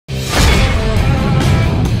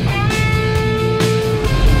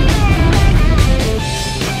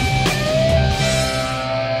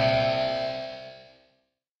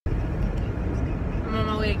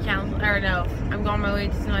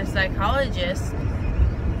list,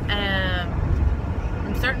 and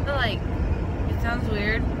I'm starting to like, it sounds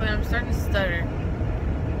weird, but I'm starting to stutter.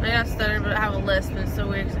 I not stutter, but I have a lisp, and it's so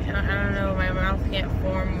weird because I don't know, my mouth can't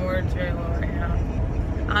form words very well right now.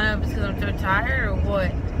 I don't know if it's because I'm so tired or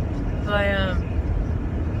what, but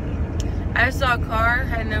I just saw a car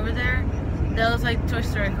heading over there that looks like a Toy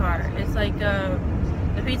Story car. It's like the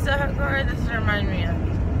Pizza Hut car. That's what it reminded me of.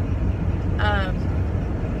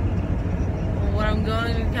 When I'm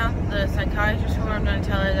going to count the psychiatrist for, I'm going to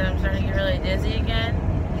tell her that I'm starting to get really dizzy again,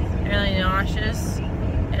 really nauseous,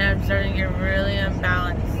 and I'm starting to get really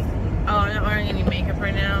unbalanced. Oh, I'm not wearing any makeup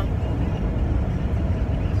right now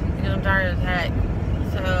because I'm tired as heck.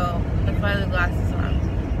 So that's why the glasses on,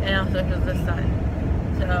 and also because of the sun.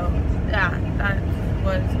 So yeah, that's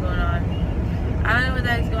what's going on. I don't know what the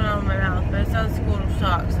heck's going on with my mouth, but it sounds cool to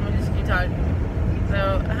talk, so I'm gonna just keep talking.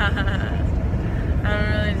 So I'm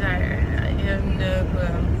really tired. You have no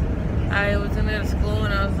clue. I was gonna go to school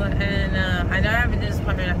and I was like, and I know I have a dentist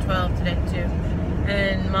appointment at 12 today too.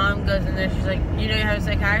 And Mom goes in there, she's like, you know you have a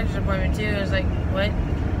psychiatrist appointment too? I was like, what?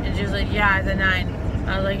 And she was like, yeah, it's at 9.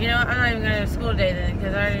 I was like, you know what, I'm not even going to go to school today then,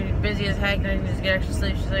 because I'm already busy as heck and I can just get extra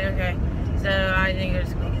sleep. She's like, okay. So I didn't go to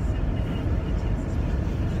school.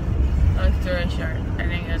 Long story short, I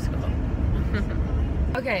didn't go to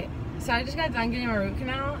school. Okay, so I just got done getting my root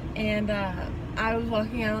canal, and I was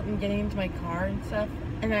walking out and getting into my car and stuff,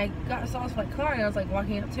 and I saw this white car and I was like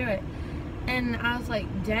walking up to it, and I was like,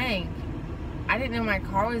 dang, I didn't know my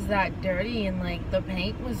car was that dirty and like the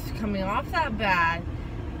paint was coming off that bad.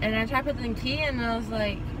 And I tried to put the key in and I was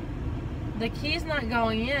like, the key's not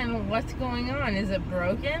going in, what's going on? Is it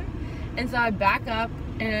broken? And so I back up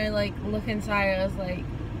and I like look inside, I was like,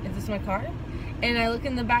 is this my car? And I look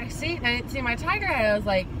in the back seat and I didn't see my tiger head. I was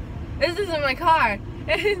like, this isn't my car.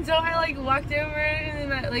 And so I like walked over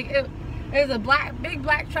and then it was a big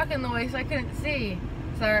black truck in the way, so I couldn't see.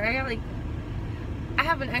 So I got like, I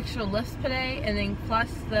have an extra lisp today, and then plus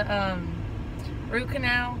the root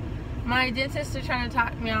canal. My dentist is trying to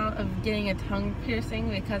talk me out of getting a tongue piercing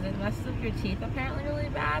because it messes up your teeth apparently really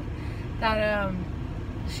bad. That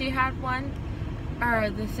she had one, or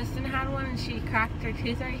the assistant had one, and she cracked her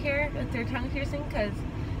tooth right here with their tongue piercing because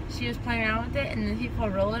she was playing around with it, and then people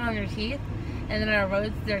roll it on their teeth, and then it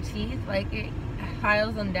erodes their teeth, like it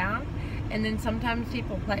files them down, and then sometimes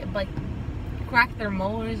people crack their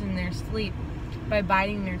molars in their sleep by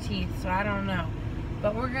biting their teeth. So I don't know,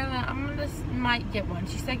 but might get one.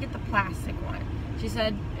 She said get the plastic one. She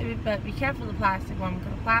said, but be careful of the plastic one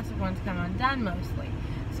because the plastic ones come undone mostly.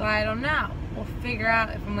 So I don't know. We'll figure out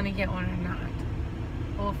if I'm gonna get one or not.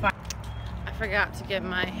 We'll find. I forgot to get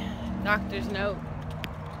my doctor's note.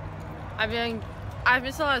 I've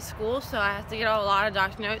missed a lot of school, so I have to get a lot of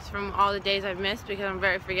doctor's notes from all the days I've missed because I'm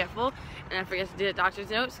very forgetful, and I forget to do the doctor's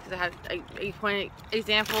notes because I had a point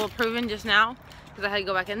example proven just now because I had to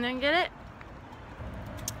go back in there and get it.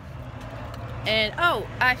 And oh,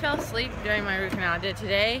 I fell asleep during my root canal. I did it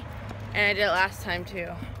today, and I did it last time too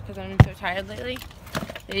because I'm so tired lately.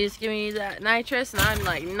 They just give me that nitrous, and I'm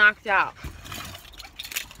like knocked out.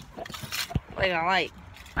 Like a light.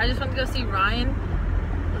 I just went to go see Ryan,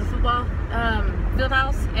 the football field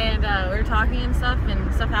house, and we were talking and stuff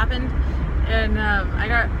happened, and I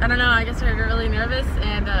don't know, I guess I got really nervous,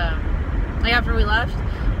 and like after we left,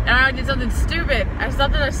 and I did something stupid. I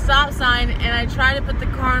stopped at a stop sign and I tried to put the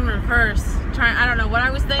car in reverse. I don't know what I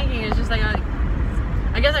was thinking. It's just like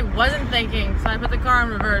I guess I wasn't thinking, so I put the car in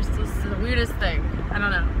reverse. This is the weirdest thing. I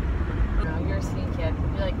don't know. No, you're a sneak kid.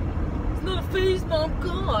 You're like, it's not a face bump,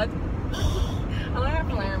 God. I'm gonna have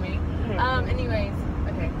to learn me. Anyways,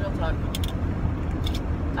 okay, real talk.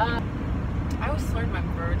 I always slurred my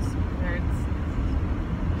words.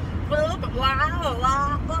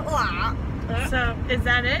 So, is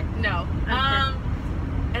that it? No.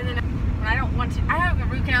 And then when I don't want to, I have a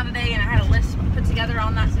root canal today, and I had a list put together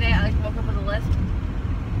on that today. I like woke up with a list.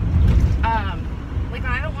 Like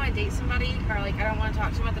when I don't want to date somebody, or like I don't want to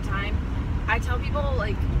talk to them at the time, I tell people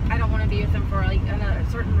like I don't want to be with them for like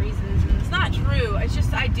certain reasons, and it's not true. It's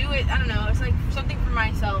just I do it. I don't know. It's like something for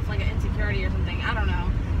myself, like an insecurity or something. I don't know,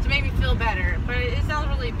 to make me feel better. But it sounds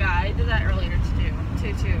really bad. I did that earlier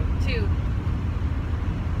too.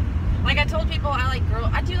 Like I told people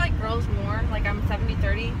I do like girls more. Like I'm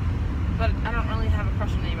 70-30, but I don't really have a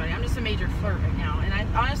crush on anybody. I'm just a major flirt right now, and I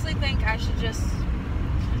honestly think I'm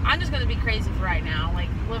just gonna be crazy for right now. Like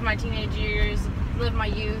live my teenage years, live my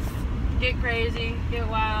youth. Get crazy, get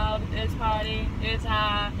wild, it's party, it's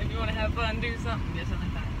high. If you want to have fun, do something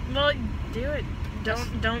like that. Well, do it.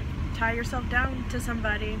 Don't tie yourself down to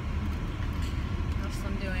somebody. That's what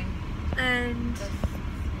I'm doing. And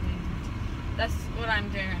that's what I'm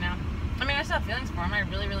doing right now. I mean, I still have feelings for him. I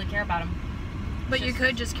really, really care about him. But you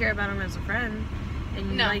could just care about him as a friend.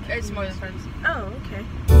 And No, like, it's more than friends. Oh,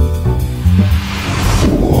 okay.